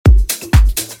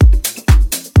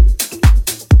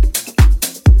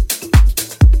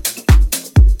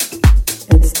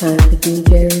Time for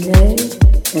DJ Renay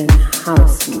and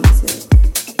house music.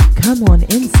 Come on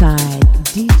inside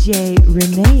DJ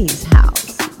Renay's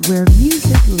house, where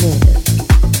music lives.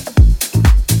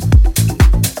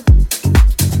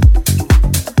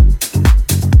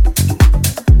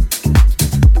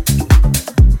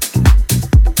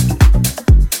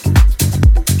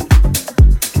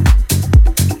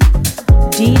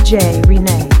 DJ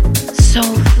Renay.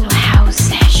 Soulful House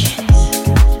Sessions.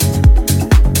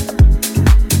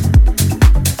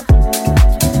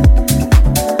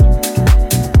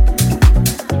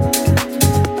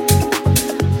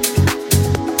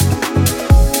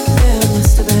 There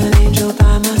must have been an angel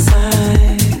by my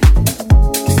side.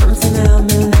 Something held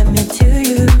me, led me to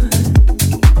you.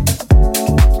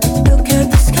 Look at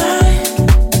the sky.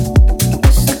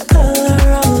 It's the color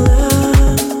of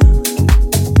love.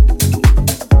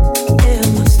 There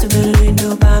must have been an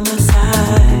angel by my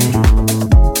side.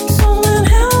 Someone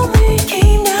held me,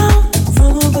 came down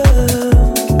from above.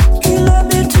 He led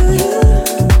me to you.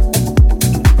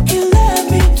 He led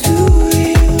me to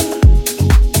you.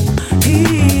 He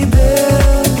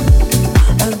built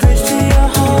a bridge to your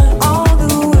heart all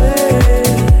the way.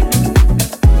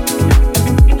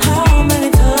 How many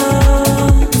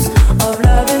tons of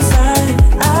love inside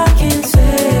I can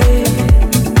say.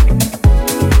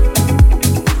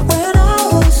 When I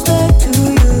was next to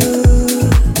you,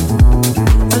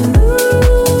 I knew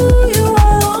you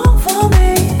were all for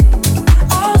me.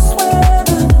 I swear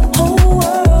the whole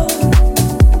world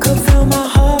could feel my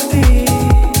heartbeat.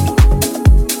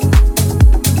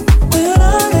 When I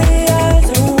lay eyes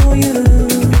on you,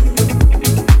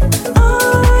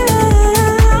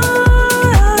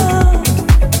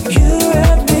 you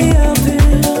wrap me up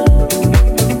in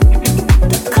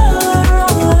the color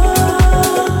of love.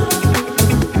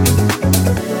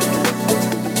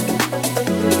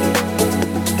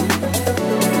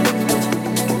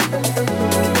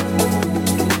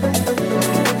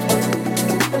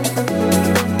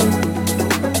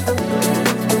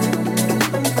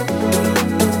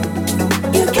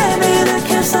 You gave me the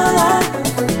kiss of life,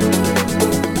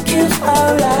 kiss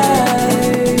of life.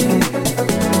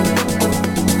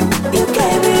 You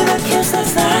gave me the kiss of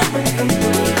life,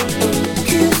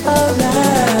 kiss of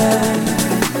life.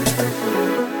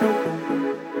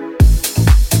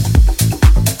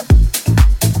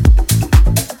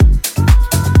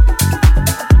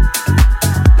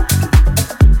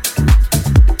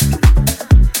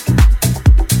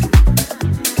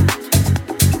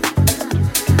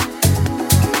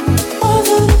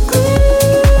 Wasn't it clear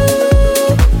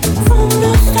from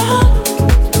the start?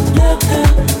 Look, the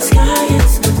sky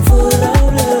is full of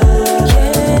love.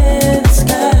 Yeah, the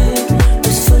sky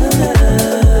is full of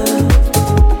love.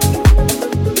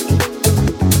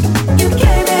 You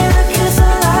gave me the kiss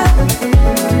of life,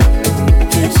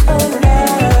 kiss of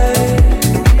life.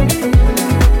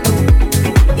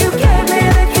 You gave me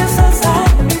the kiss of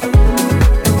life,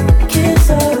 kiss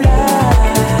of life.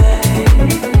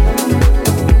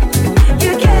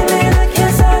 You gave me the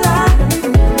kiss of life,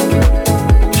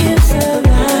 kiss of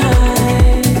life.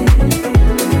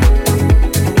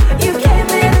 You gave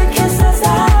me the kiss of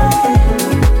life,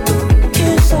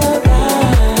 kiss of life.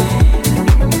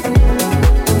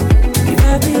 You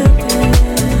wrapped me up in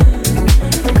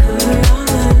color of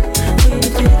love. We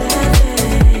did that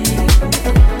thing.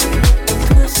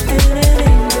 Must have been an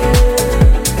angel,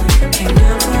 came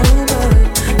down from above.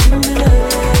 Give me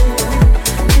love,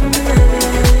 give me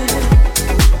love.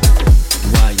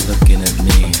 Why you looking at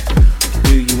me?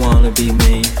 Do you wanna be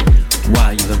me? Why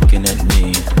you looking at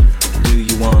me? Do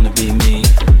you wanna be me?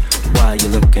 Why you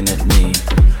looking at me?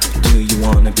 Do you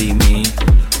wanna be me?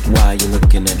 Why you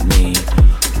looking at me?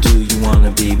 Do you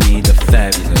wanna be me? The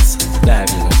fabulous,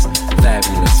 fabulous,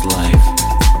 fabulous life.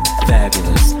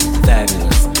 Fabulous,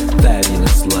 fabulous,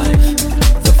 fabulous life.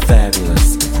 The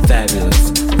fabulous,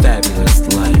 fabulous, fabulous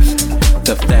life.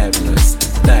 The fabulous,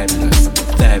 fabulous,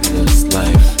 fabulous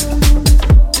life.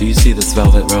 Do you see this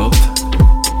velvet rope?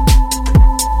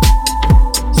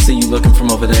 See you looking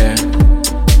from over there.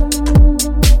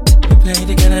 You pay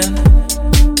to get in?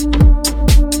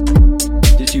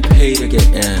 Did you pay to get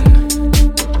in?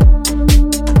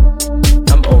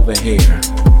 I'm over here.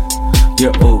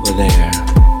 You're over there.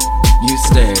 You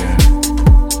stare.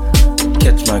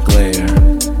 Catch my glare.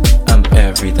 I'm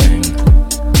everything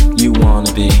you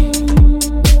wanna be.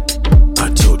 I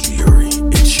told you, Yuri,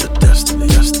 it's your destiny,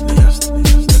 destiny, destiny,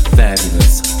 destiny.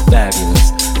 Fabulous,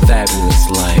 fabulous, fabulous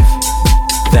life.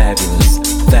 Fabulous,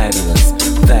 fabulous,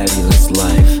 fabulous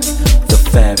life. The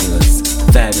fabulous,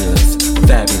 fabulous,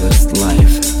 fabulous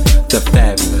life. The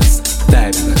fabulous,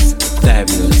 fabulous,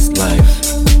 fabulous life.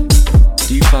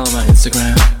 Do you follow my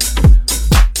Instagram?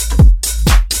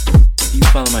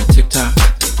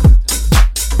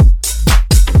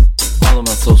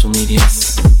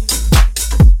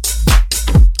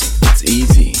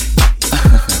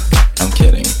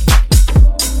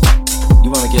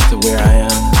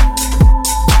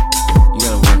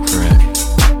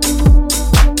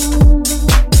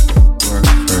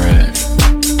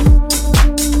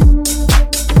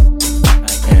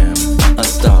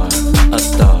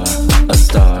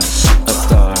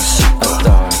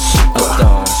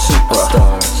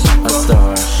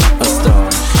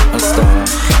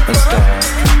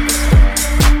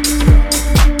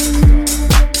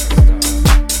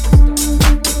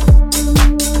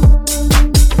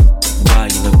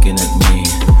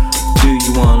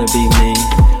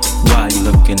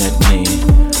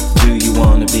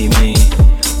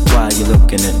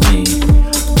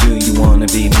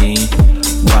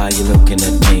 looking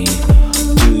at me?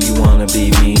 Do you wanna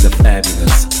be me? The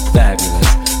fabulous, fabulous,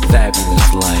 fabulous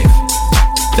life.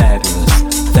 Fabulous,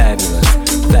 fabulous,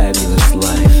 fabulous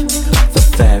life. The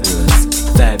fabulous,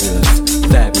 fabulous,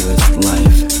 fabulous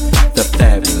life. The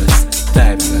fabulous,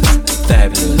 fabulous,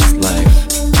 fabulous life.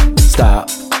 Stop.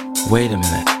 Wait a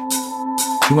minute.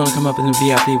 You wanna come up in the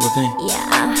VIP with me?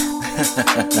 Yeah.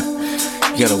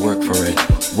 You gotta work for it.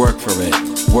 Work for it.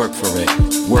 Work for it.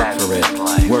 Work for it.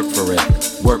 Work for it.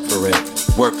 Work for it.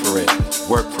 Work for it. Work for it.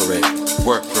 Work for it.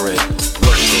 Work for it. Work for it.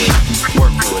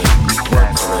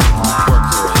 Work for it. Work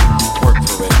for it. Work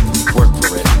for it. Work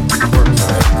for it. Work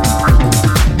for it.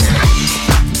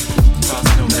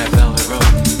 Crossing over that velvet road.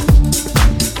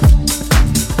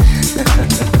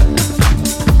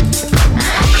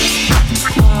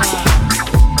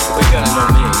 We gotta know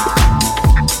me.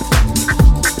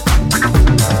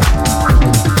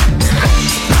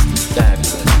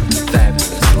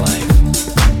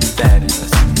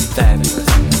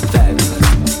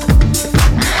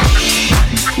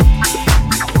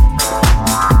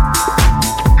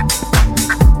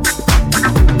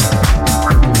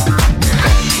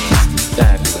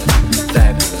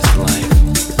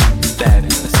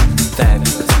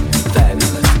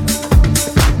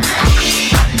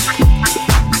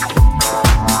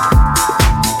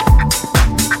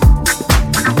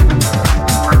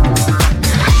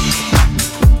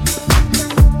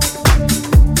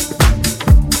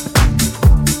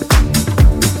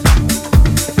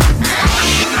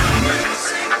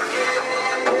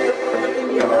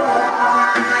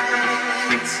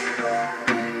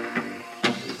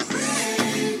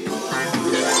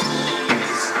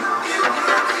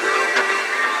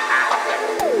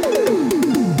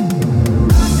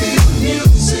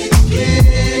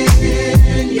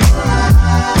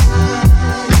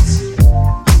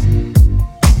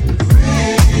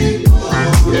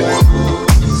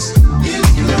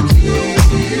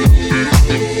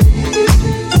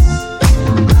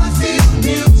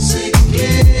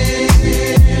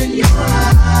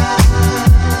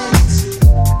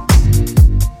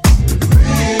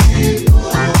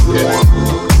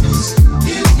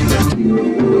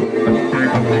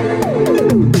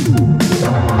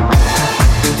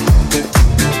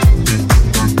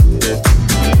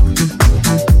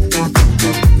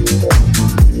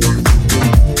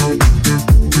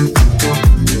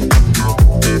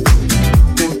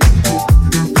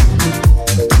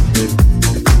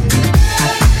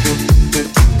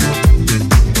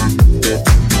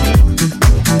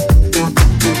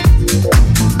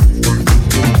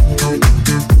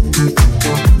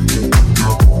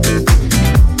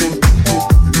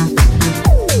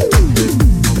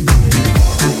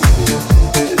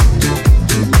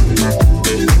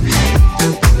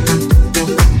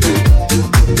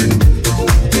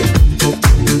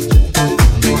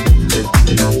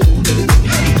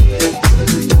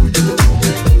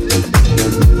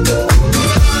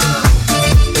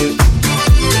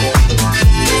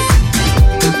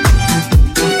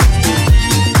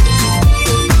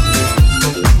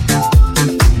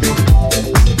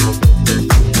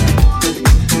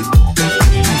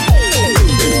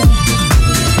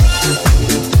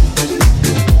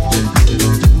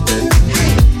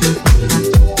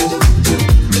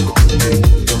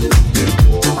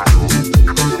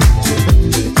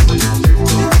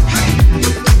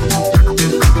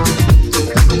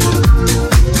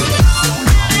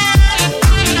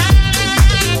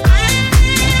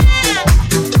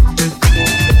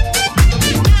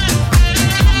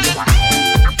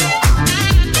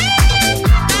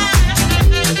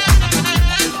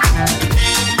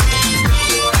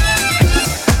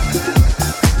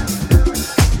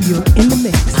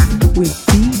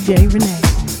 Renay.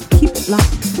 Keep it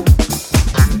locked.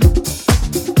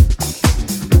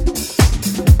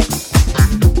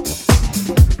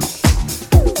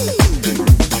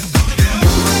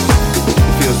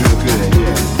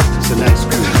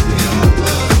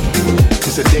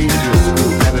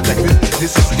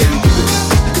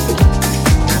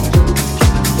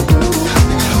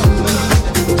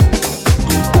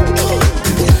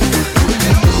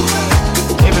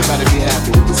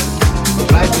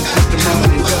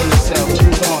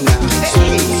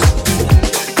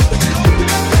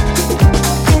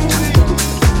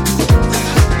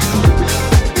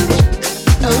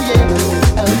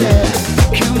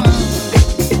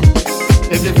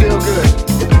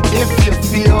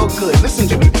 Listen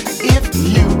to me. If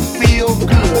you feel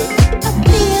good,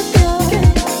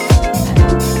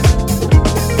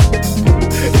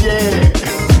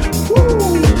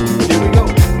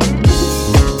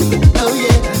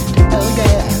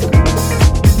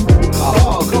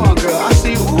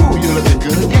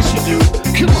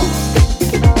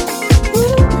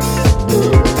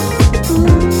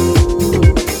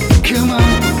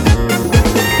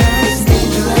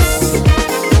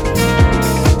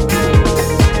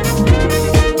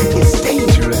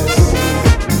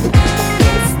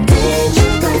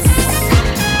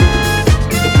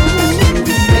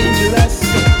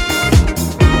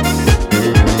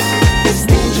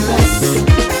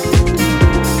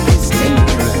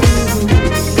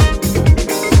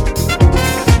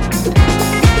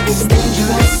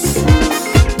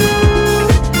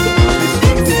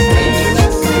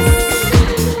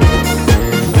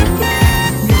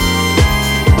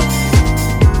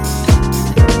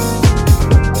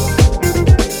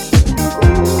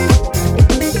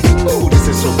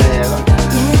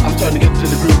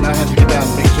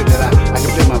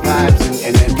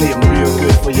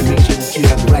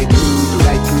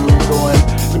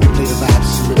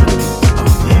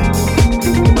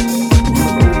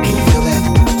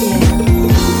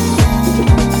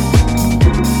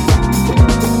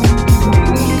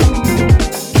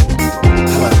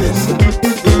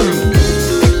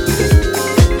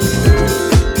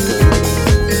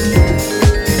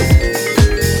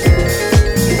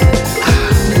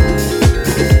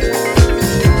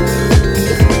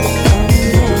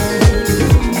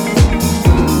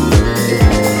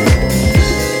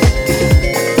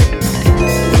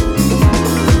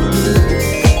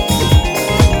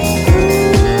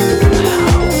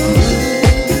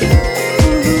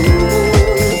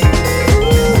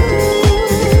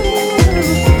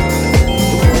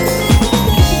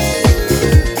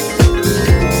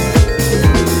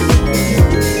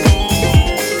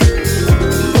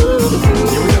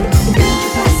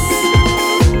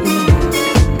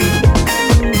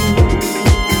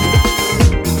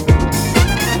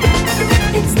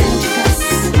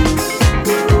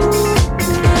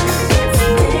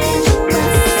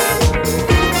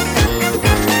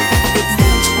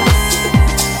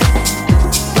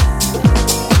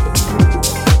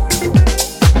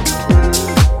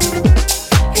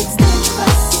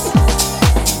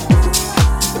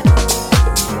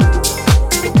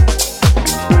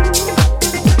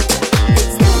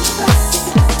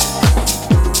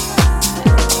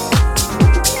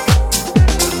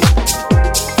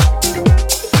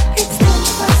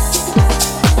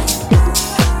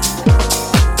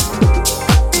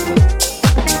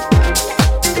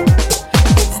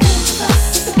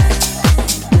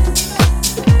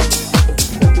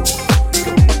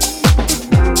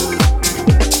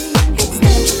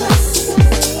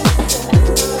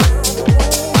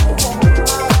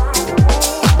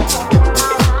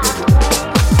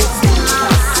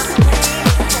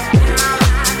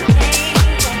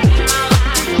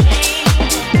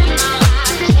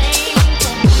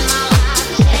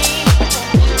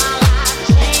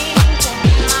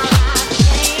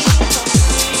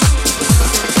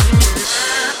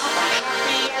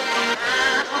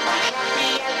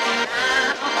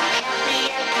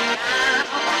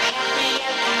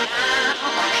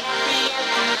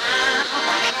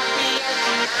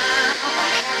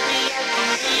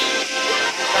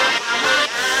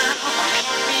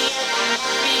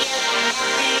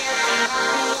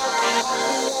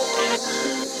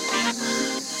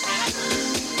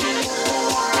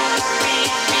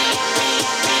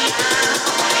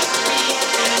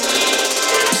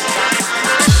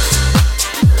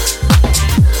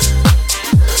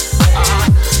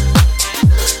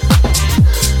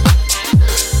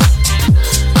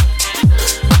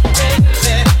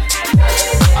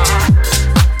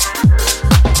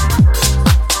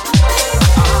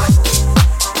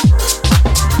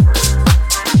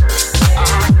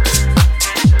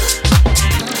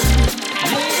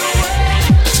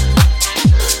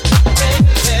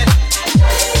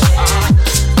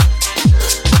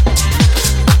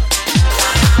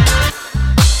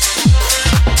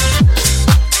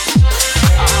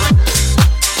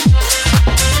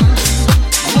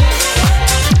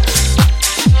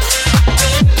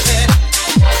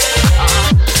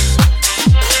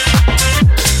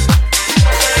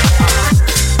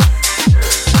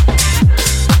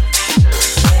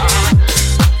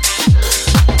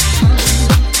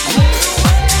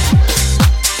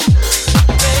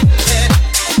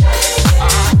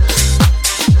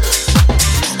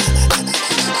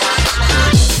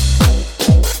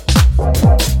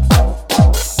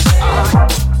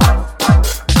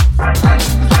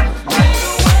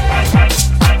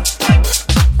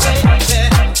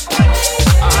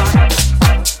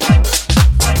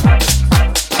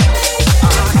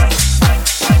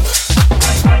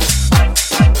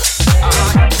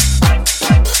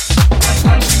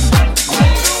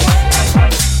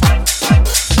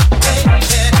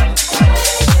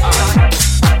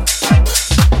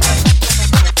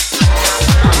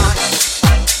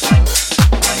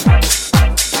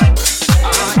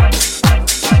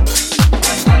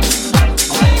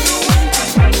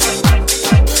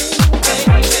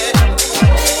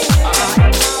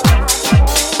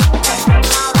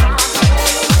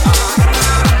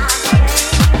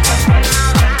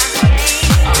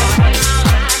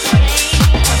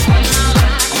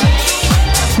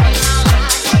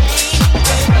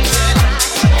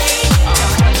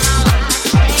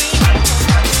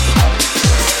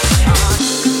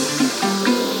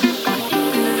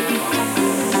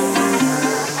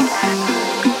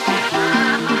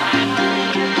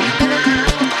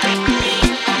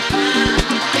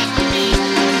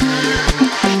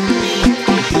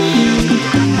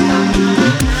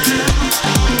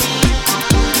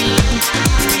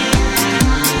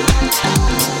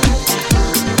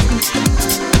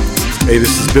 Hey,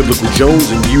 this is Biblical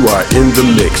Jones, and you are in the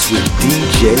mix with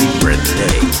DJ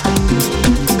Renay.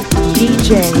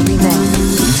 DJ Renay.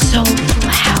 Soulful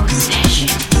house session.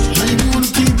 How you wanna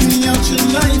keep me out your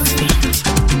life?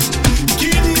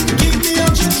 Can't even keep me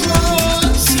out your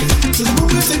drugs. 'Cause when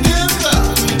we're together,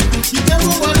 you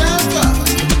never whatever.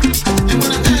 And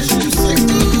when I ask you, you say,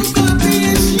 ooh,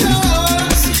 baby, it's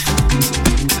yours.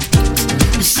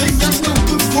 You say I'm no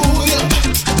good for you,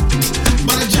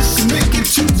 but I just make it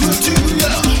too good to you.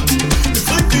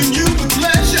 Inflicting you with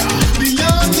pleasure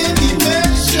beyond any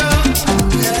measure.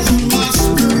 As my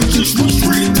spirit just runs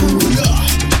straight through you.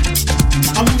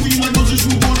 I'm moving like Moses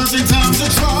who wanna take time to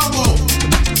trouble.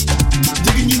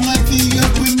 Digging you like the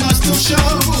earth with my steel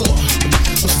shovel.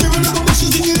 I'm stirring up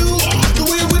emotions in you, the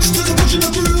way in which there's a pushing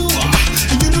up through.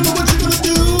 And you don't know what you're gonna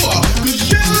do, 'cause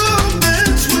you've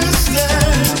been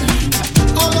twisted.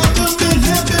 All of them men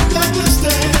have been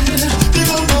blacklisted. They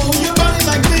don't know your body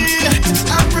like me.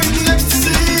 I bring the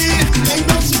ecstasy. Ain't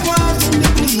no surprise when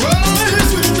nipples rise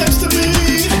when you're next to me.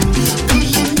 'Cause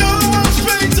you know I'm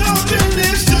straight talking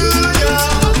this to ya.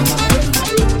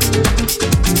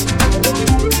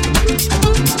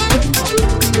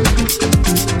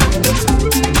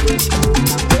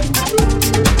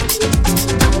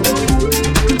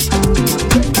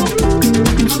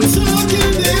 I'm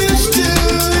talking this to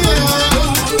ya.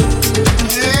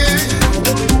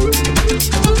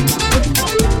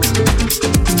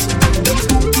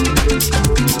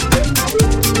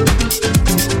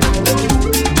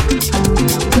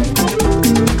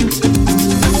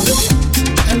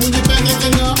 And when you back that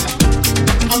thing up,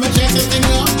 I'ma jack that thing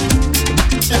up,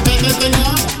 and back that thing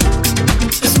up,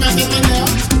 and smack that thing up.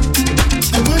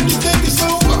 And when you think it's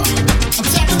over, I'm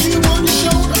tapping you on your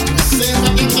shoulder, saying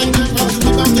back that thing up, 'cause we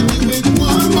about to do it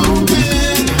one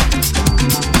moment.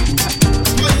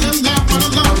 Playing loud, but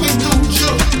along with no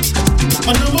joke.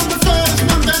 I know I'm the fattest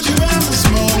one that you ever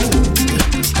smoked.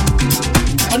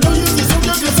 I know you're the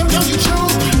soldier 'cause sometimes you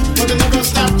choke, but it never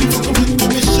stop you from completing the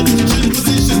mission. You change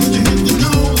position when you hit the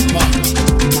goal.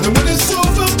 And when it's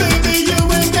over, baby, you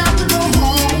ain't got to go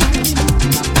home,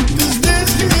 'cause this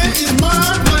here is my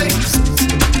place.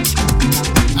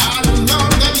 I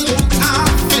love that little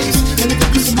kind face, and it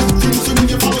could be some good dreams, so when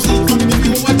you fall asleep, I'm gonna give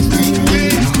you a wet dream,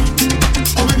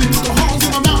 yeah. Or maybe put the holes in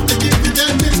my mouth to give you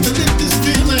that mix to lift this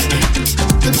feeling.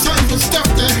 The type of stuff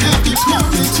that have you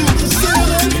climbing to the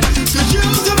ceiling. 'Cause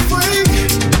you're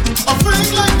a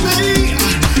freak like me,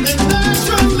 and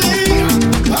naturally,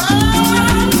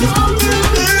 I'm talking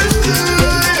this to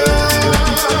ya.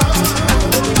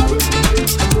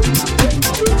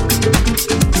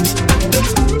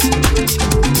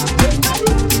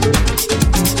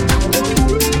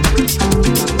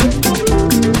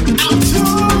 I'm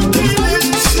talking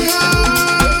this to ya.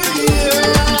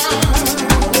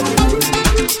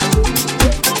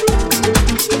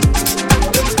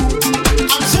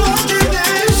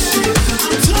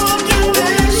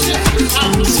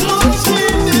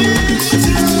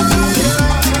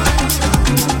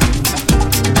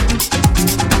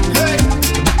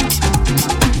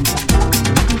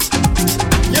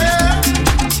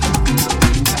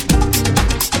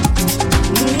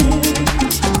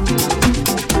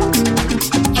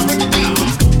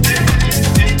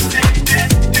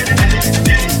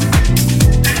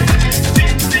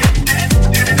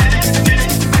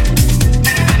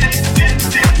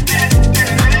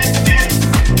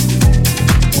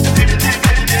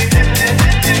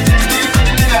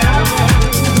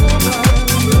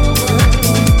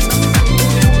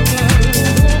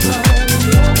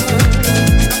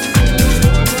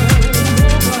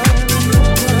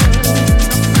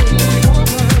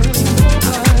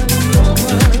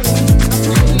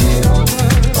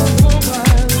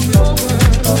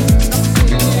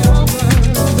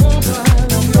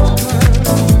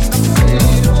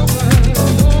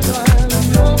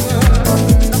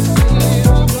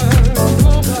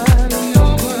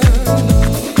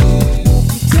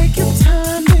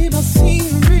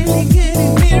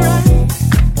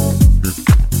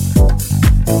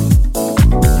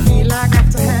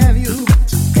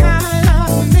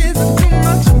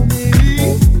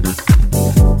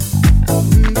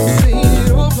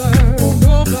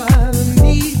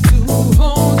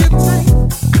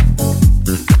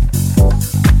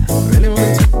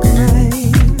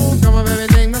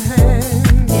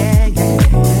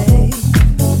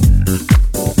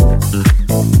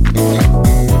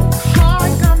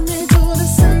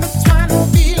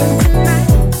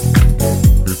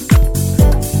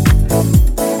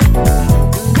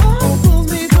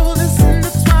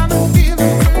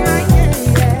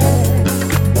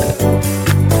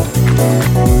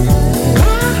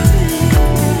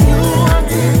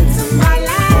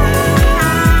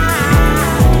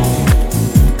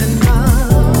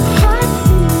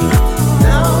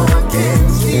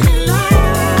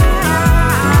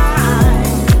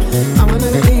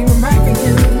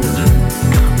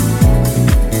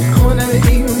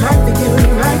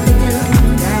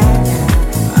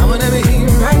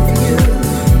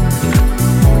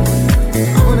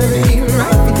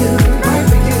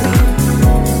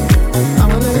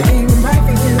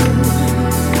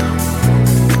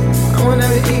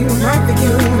 right for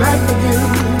you, right for you.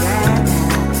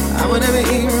 I wanna be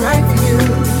right for you.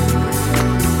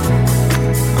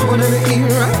 I wanna be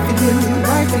right for you,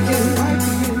 right for you, right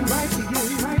for you, right for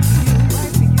you, right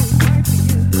for you, right for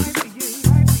you, right for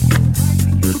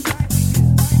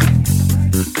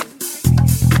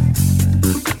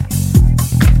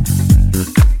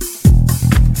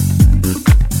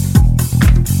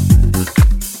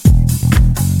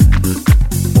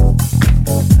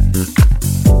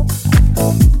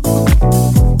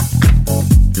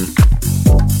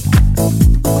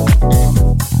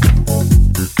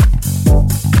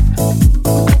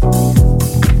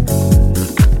you.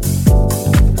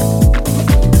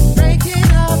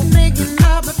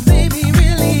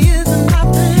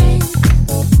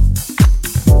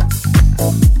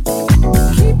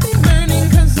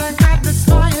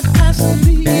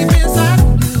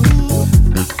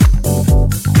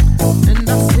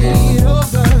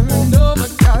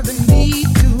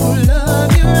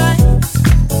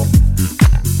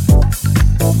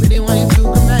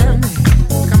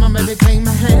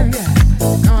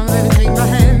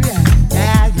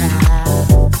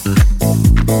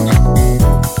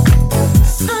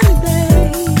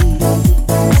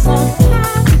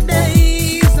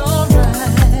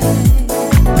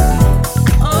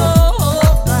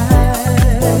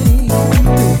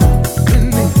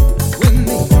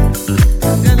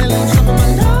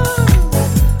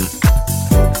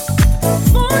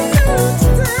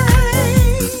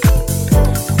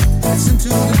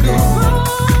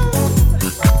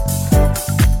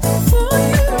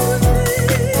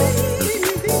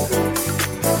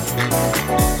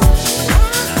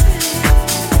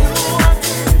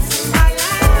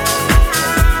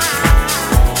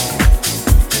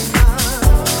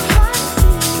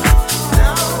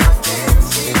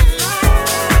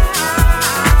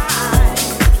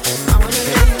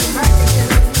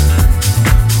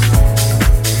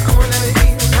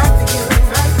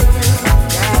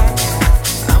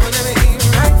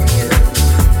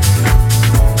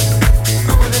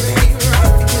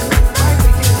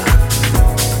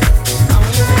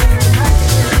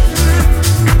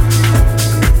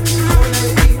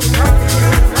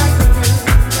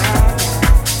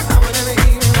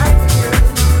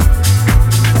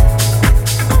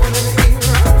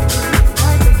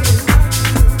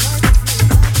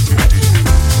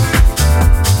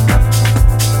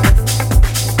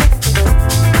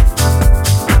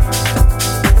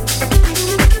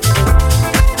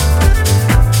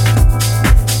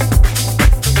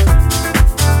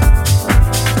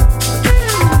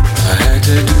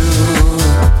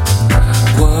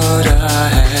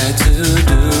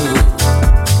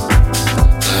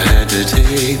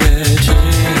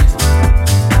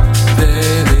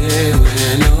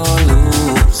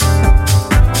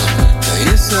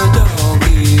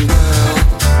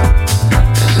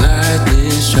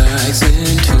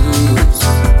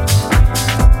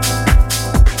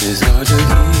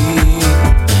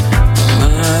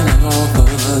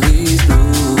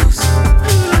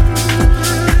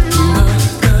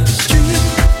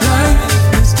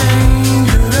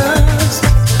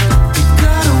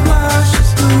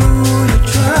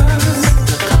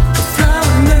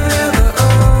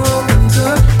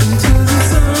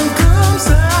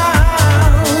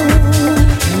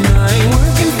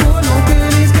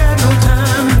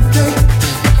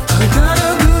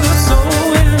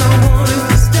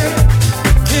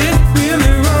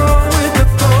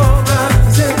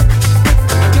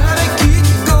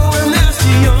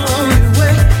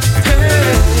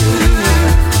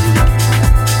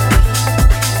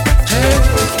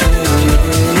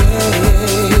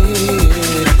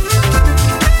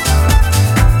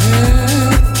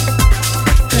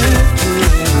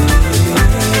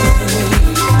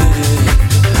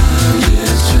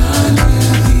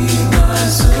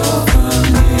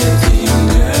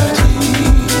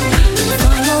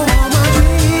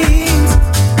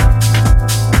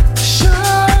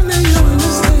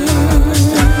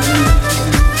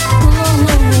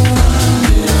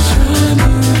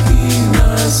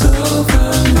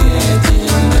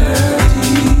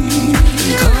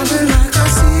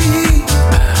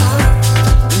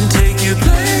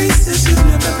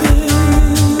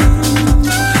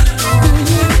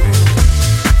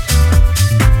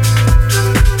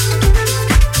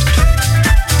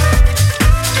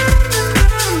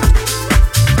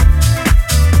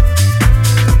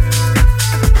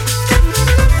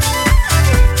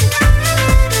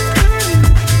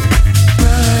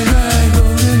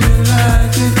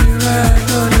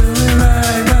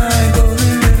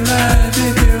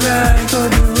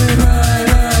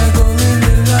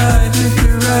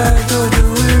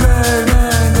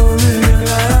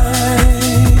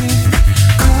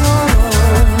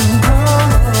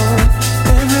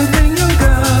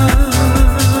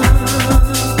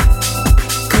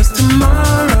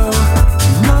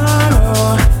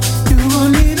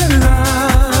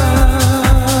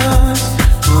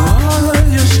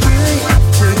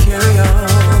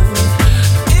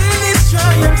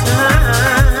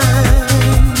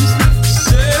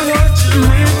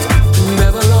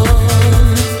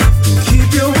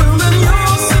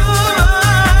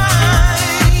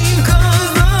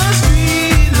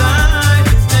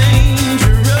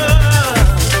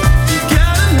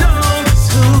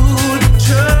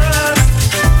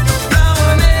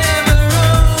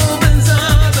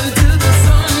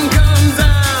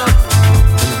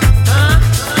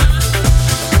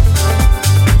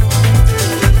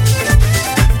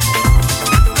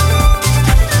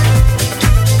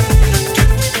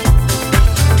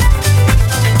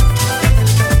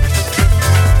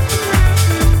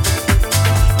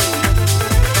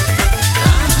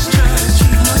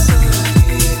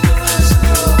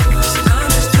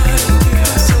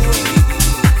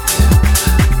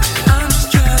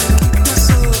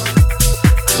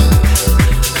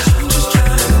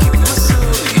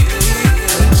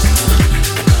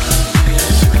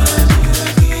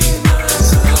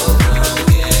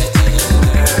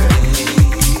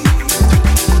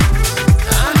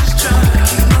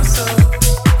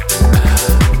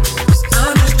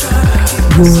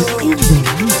 You're in the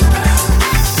mix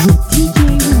with DJ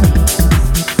Renay.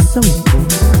 Soulful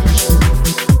Session.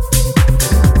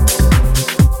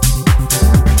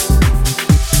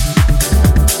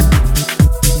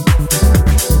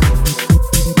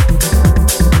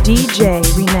 DJ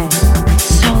Renay.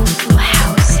 Soulful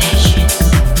House Sessions.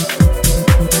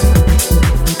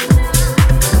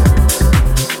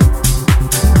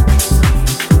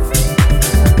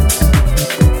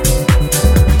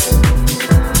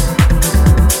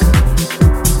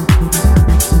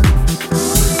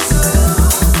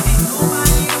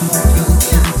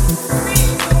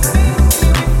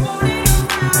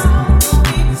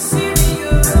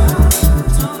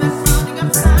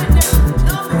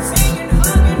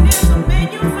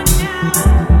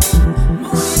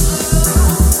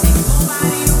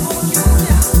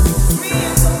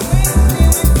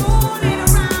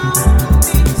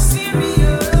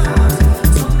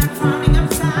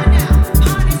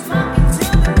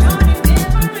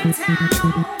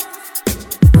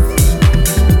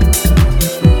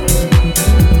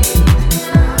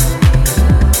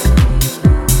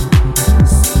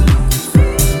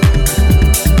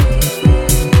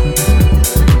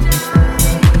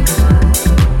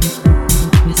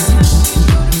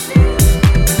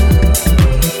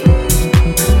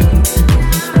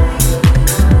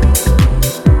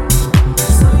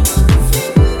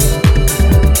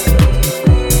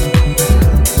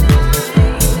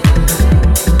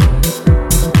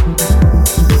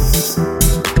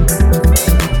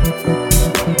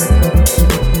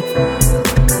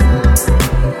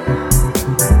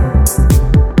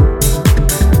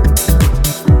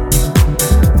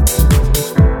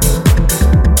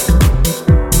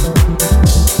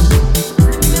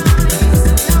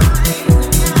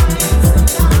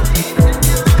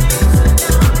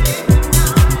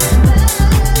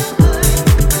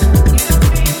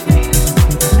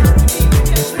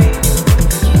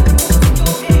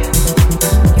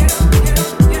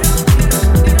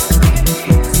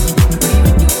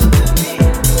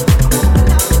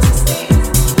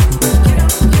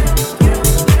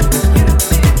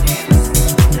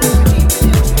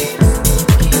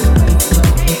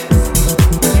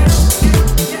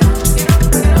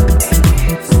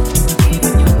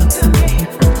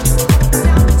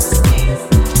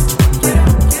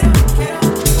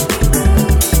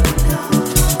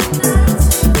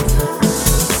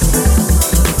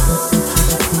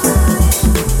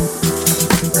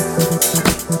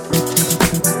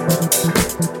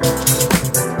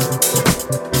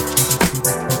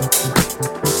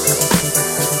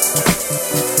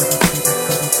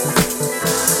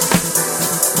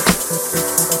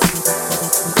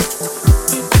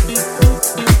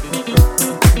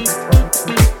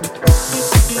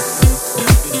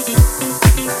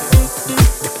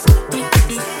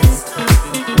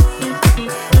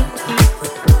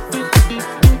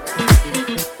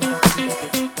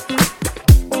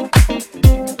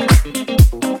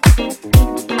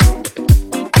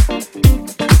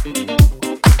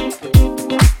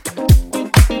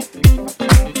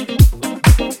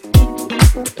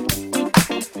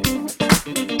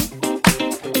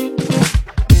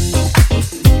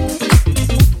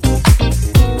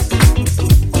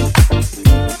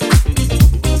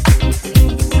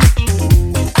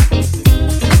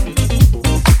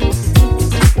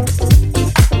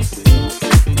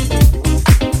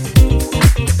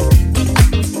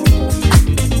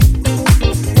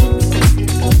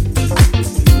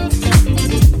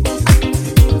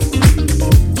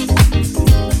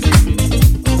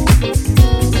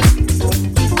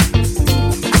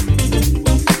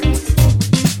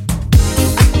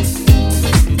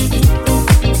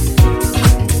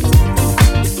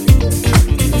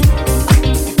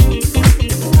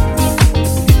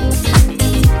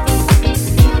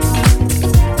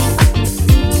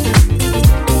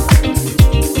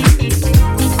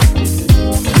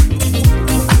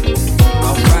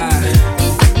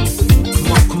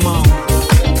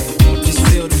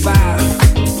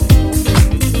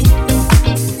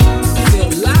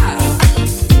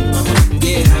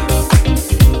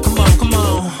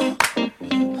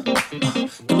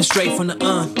 Straight from the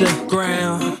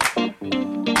underground.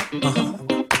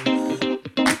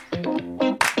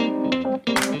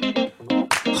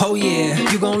 Oh yeah,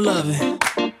 you gon' love it.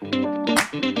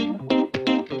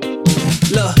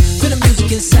 Look, feel the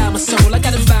music inside my soul. I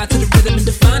got a vibe to the rhythm and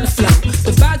define the flow.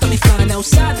 The vibe got me flying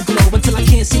outside the globe until I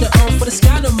can't see the earth or the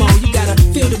sky no more. You gotta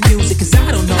feel the music, cause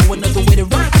I don't know another way to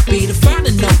rhyme could be to find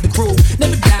and know the groove.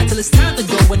 Never die till it's time to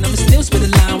go, and I'ma still spit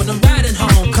a line when I'm riding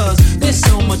home. Cause there's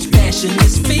so much passion,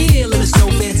 this feeling is so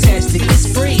fantastic. It's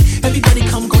free, everybody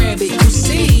come grab it. You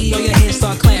see, all your hands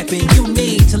start clapping. You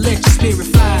need to let your spirit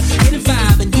fly.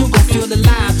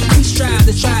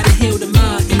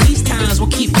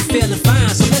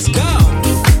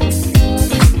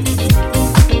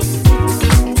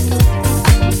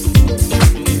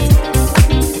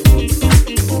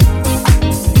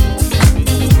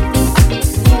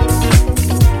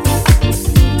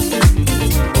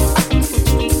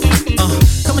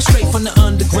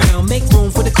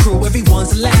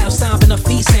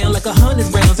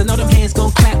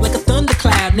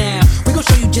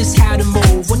 just how to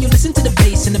move. When you listen to the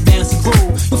bass and the bouncy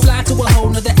groove, you fly to a whole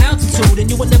nother altitude, and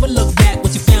you will never look back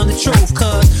once you found the truth.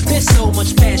 Cause there's so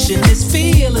much passion, this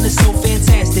feeling is so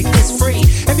fantastic, it's free.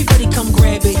 Everybody come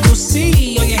grab it, you'll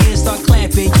see. All your hands start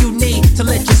clapping, you need to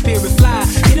let your spirit fly.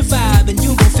 Get a vibe and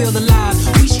you gon' feel alive.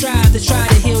 We strive to try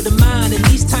to heal the mind, and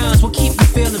these times will keep you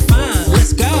feeling fine.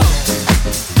 Let's go.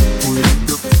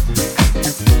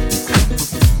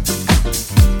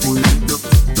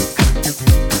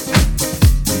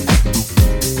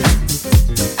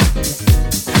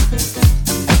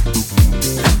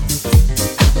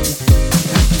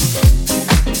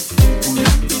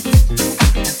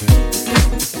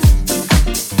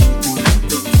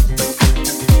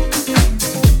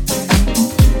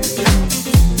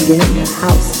 Get your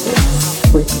house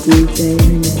fix with DJ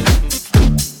Renay.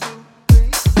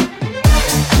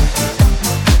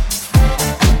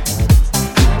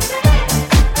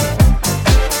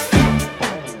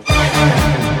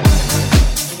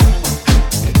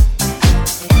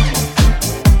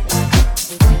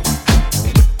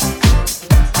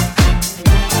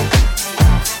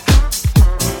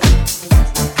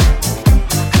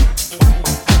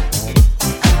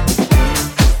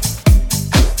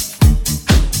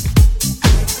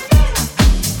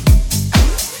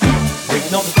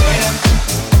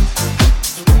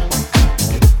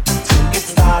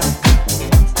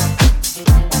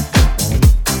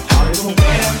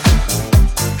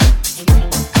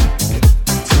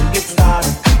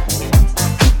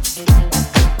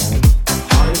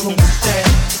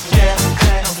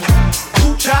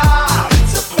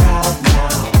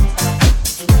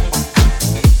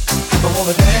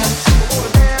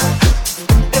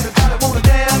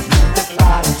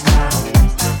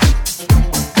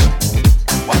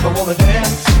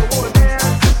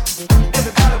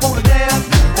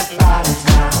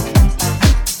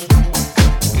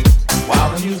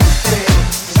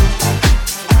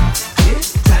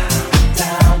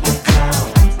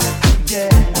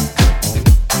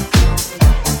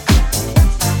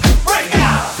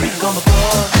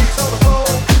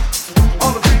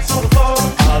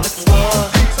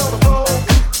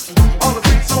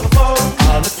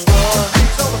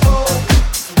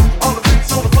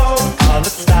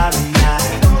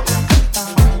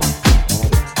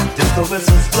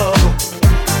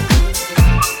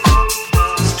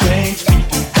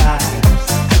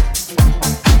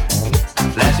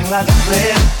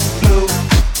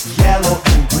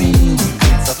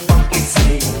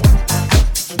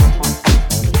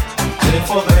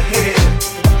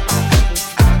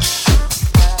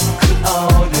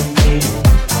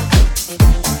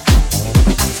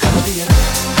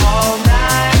 All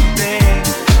night thing.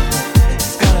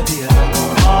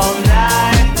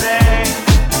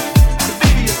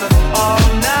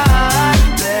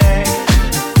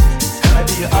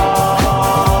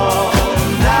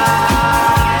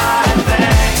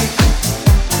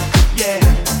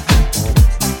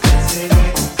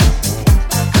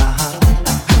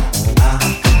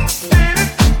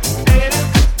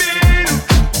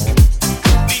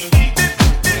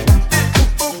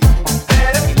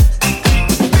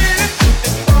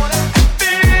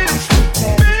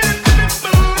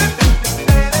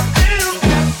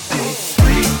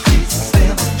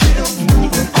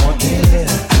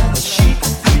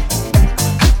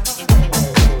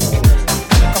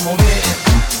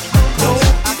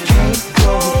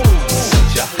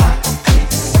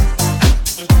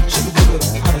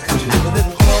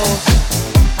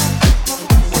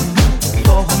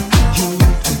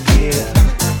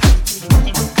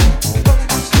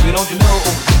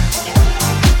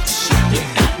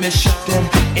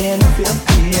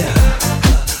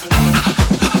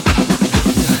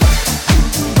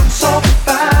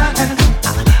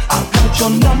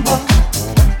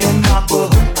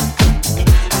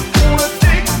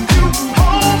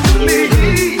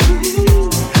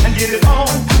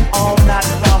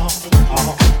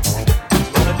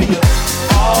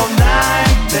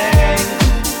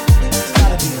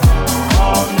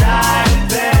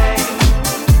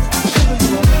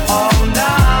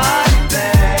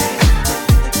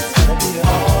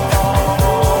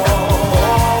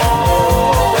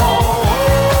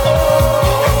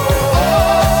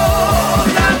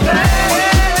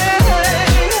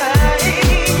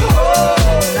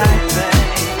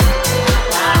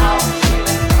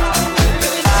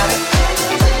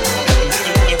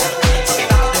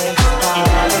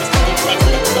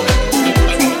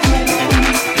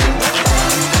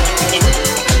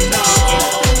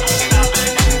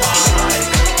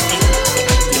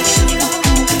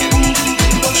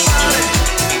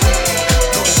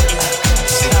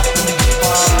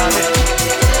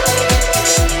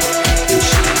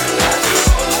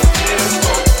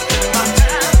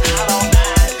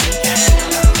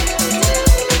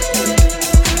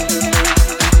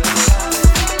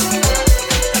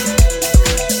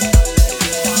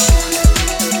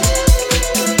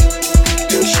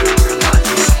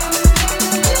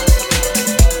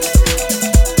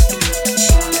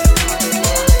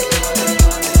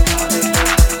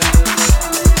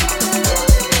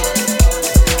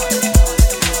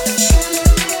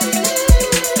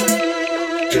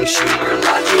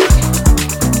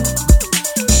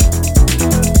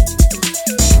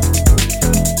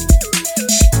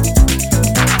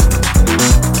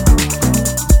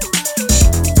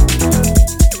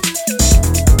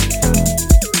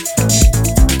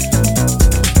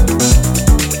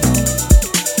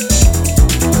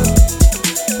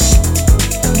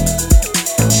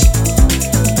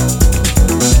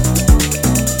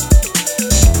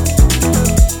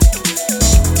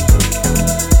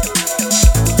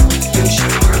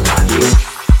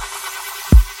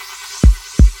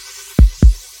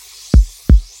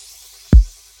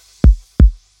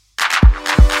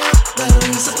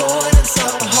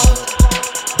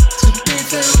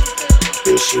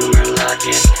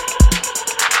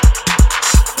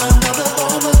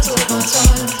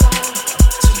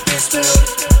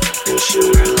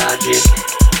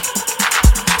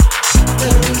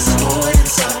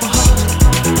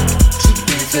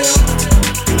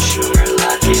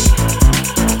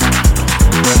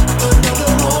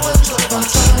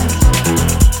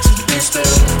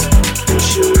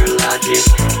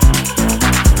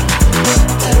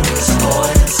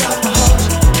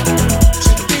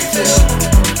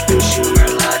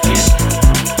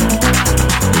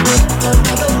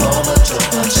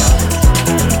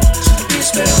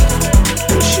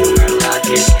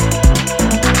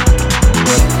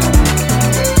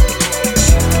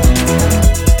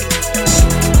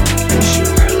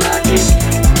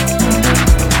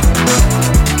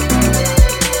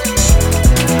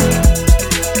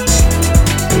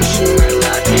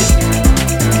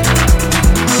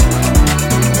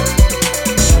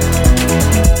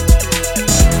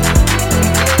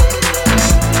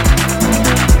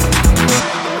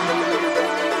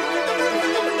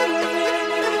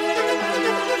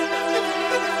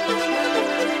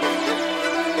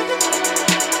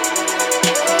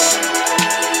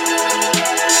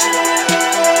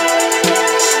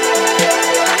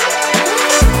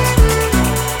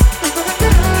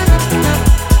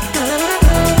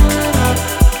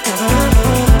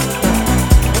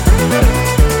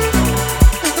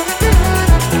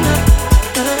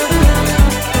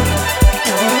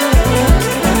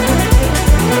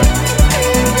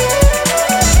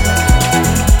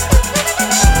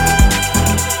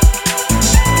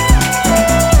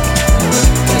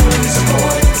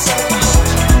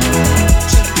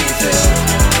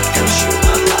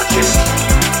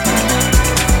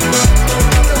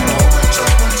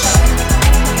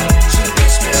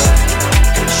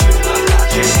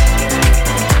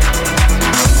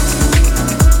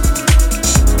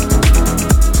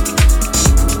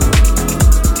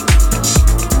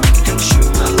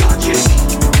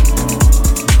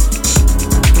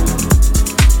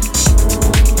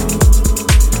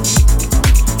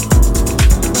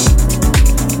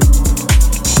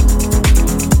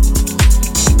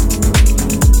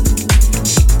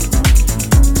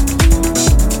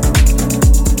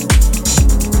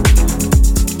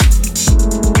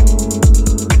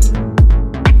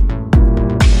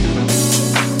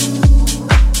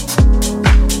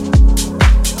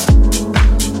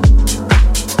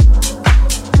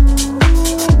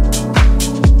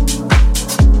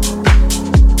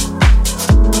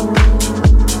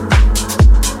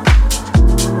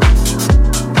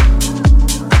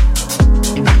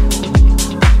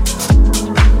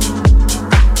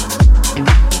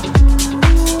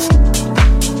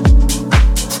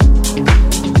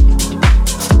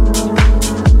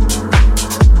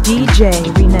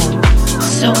 DJ Renay.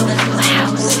 Soulful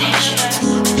house session.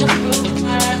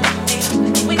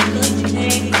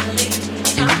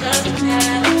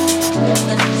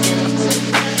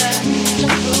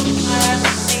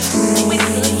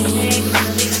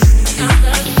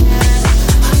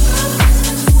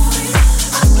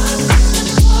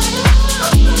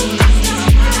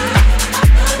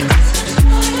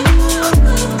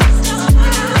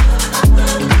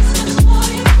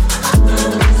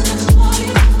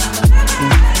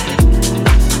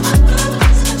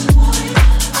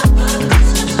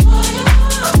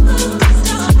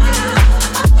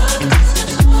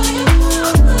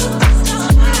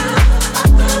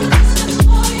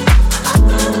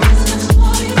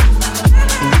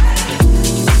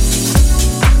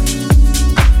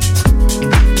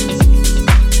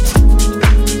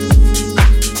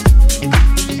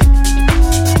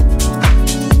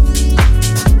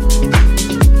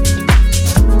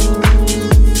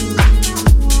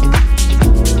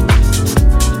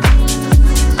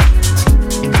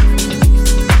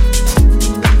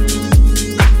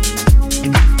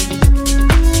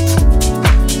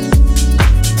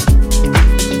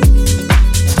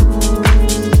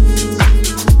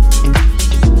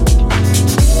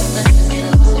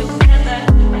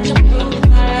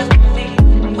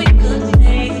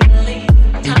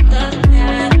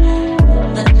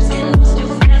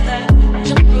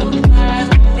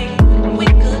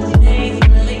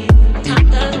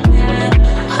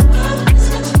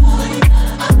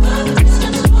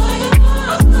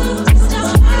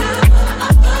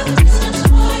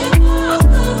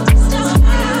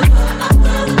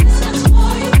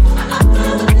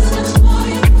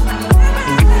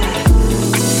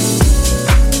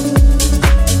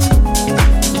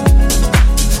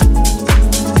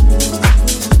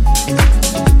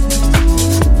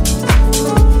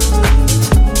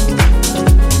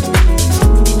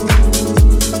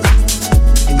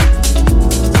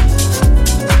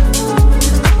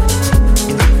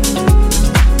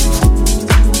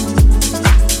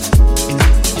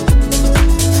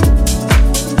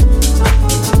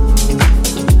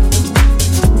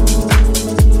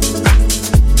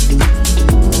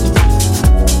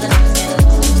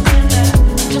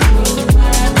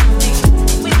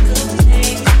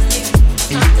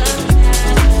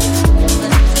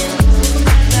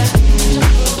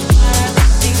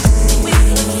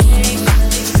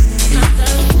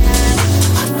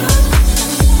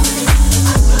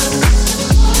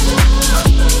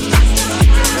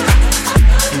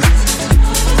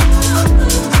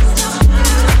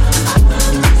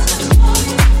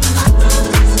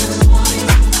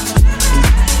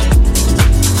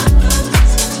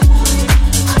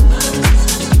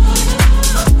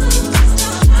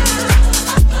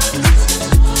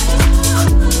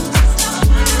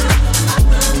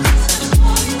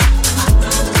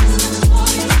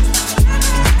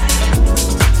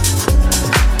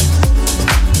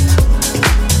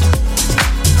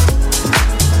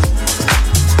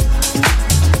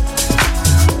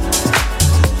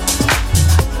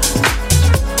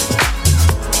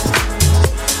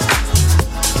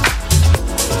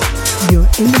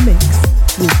 in the mix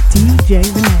with DJ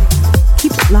Renay.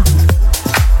 Keep it locked.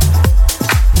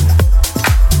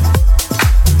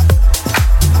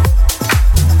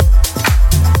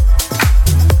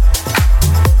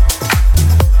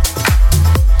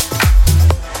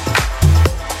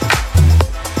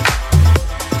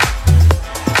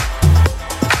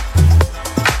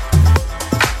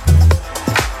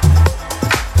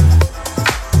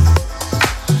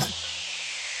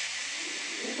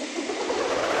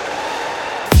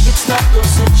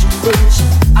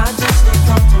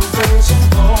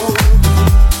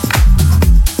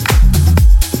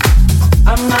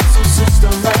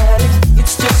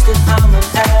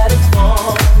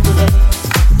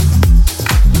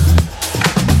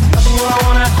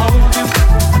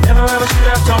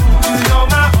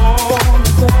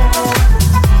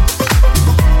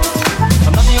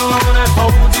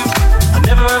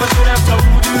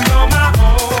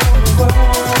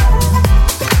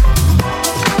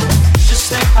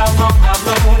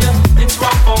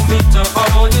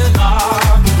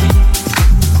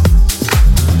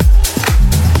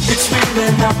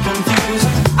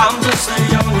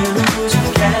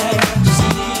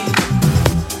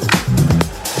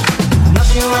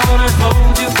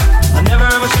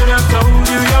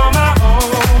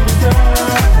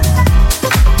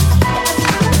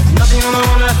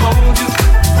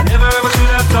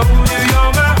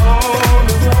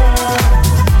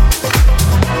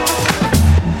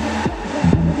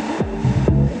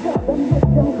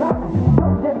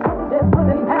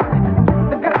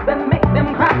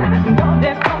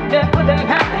 Put them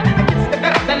happy.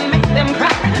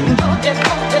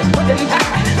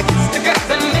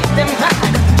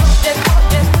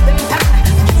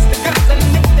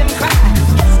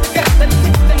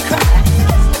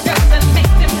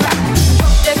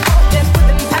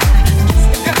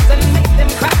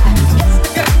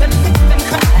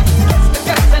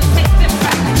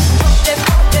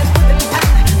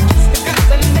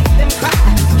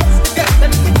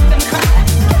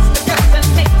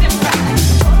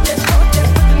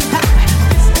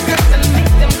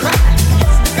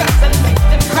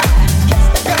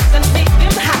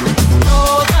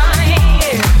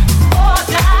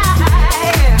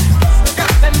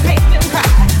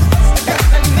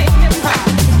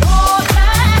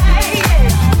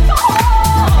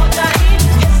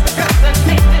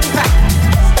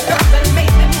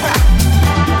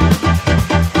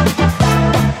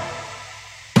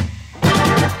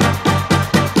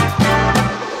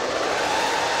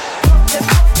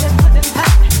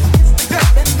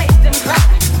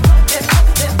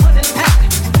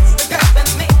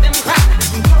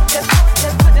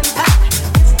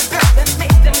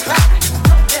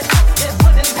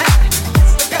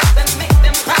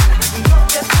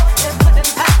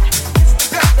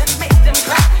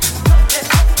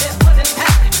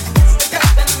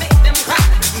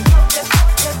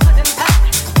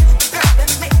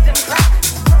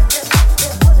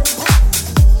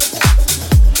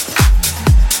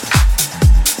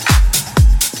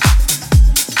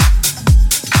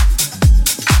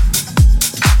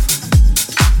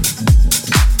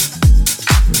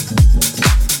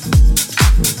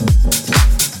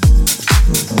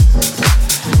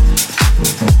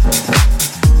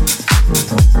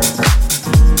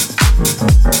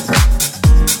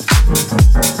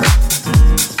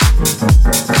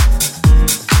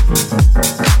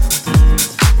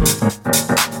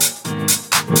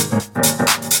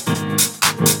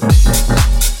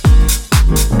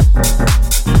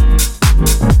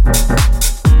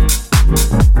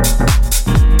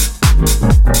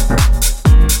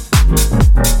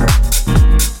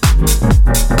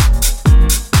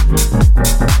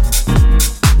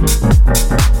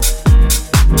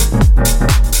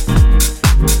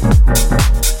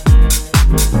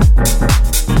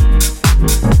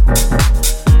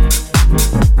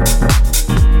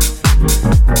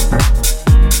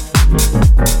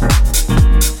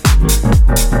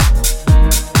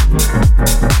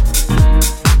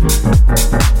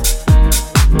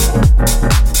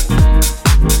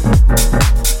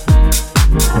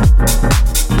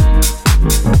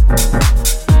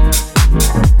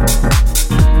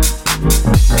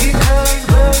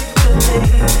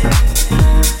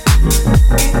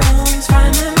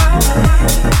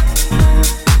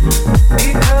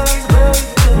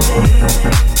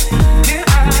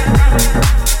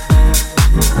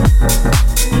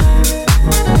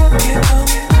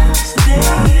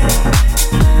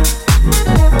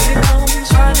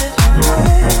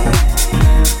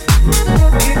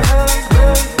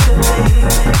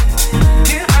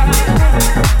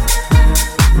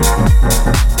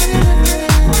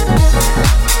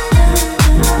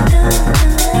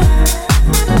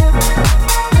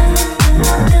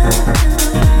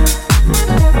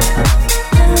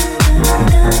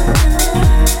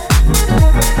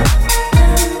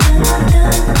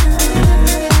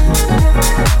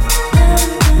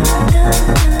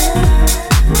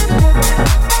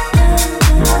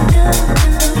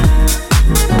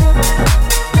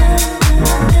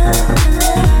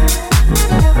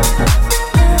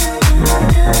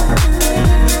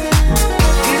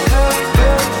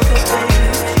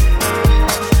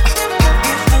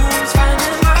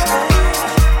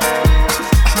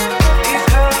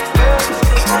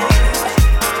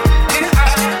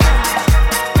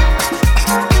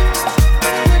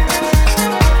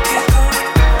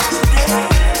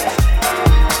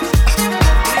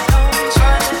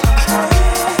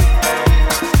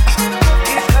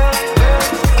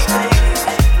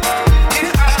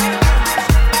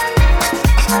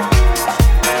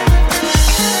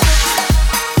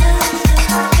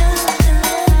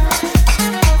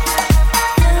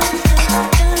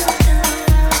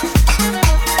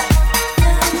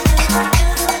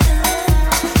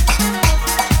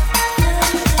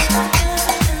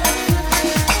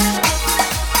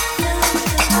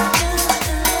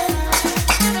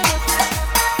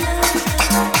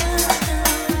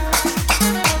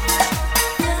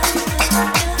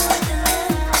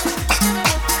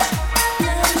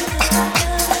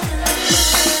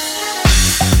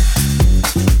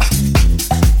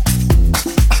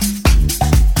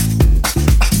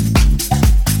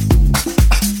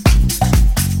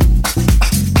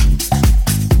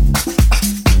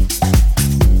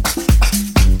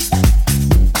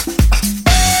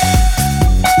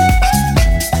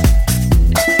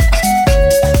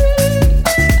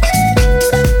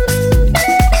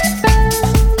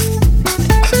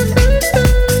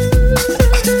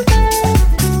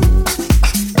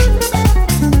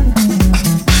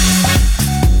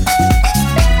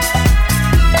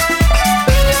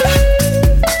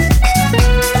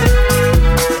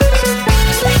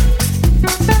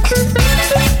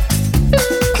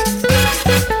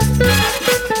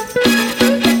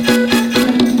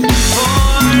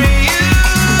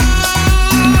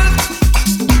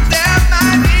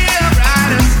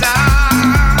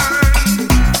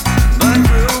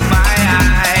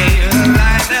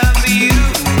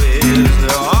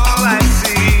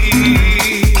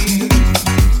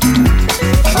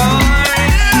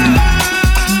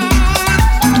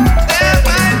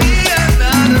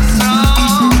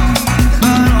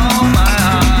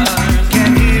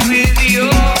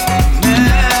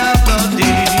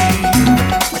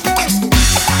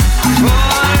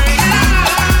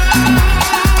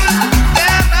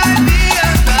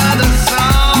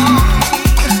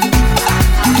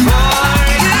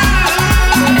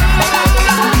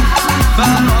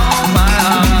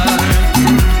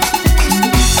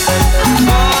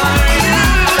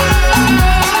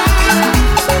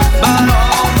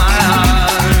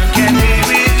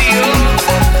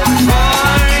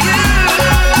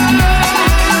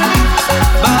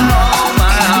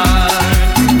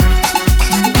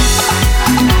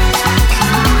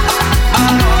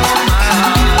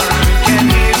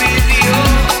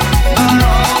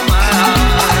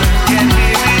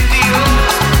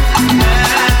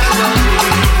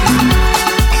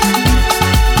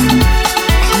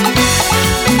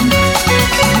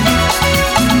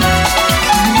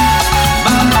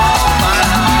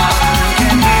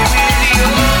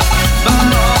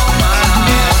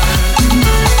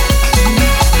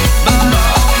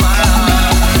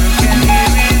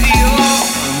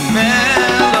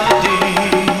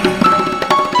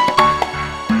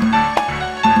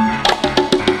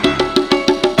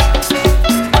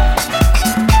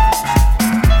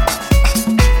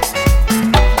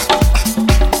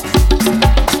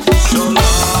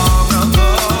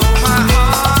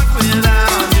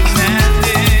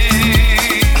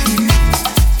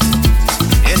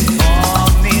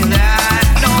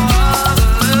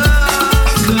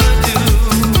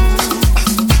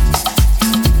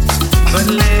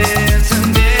 There's a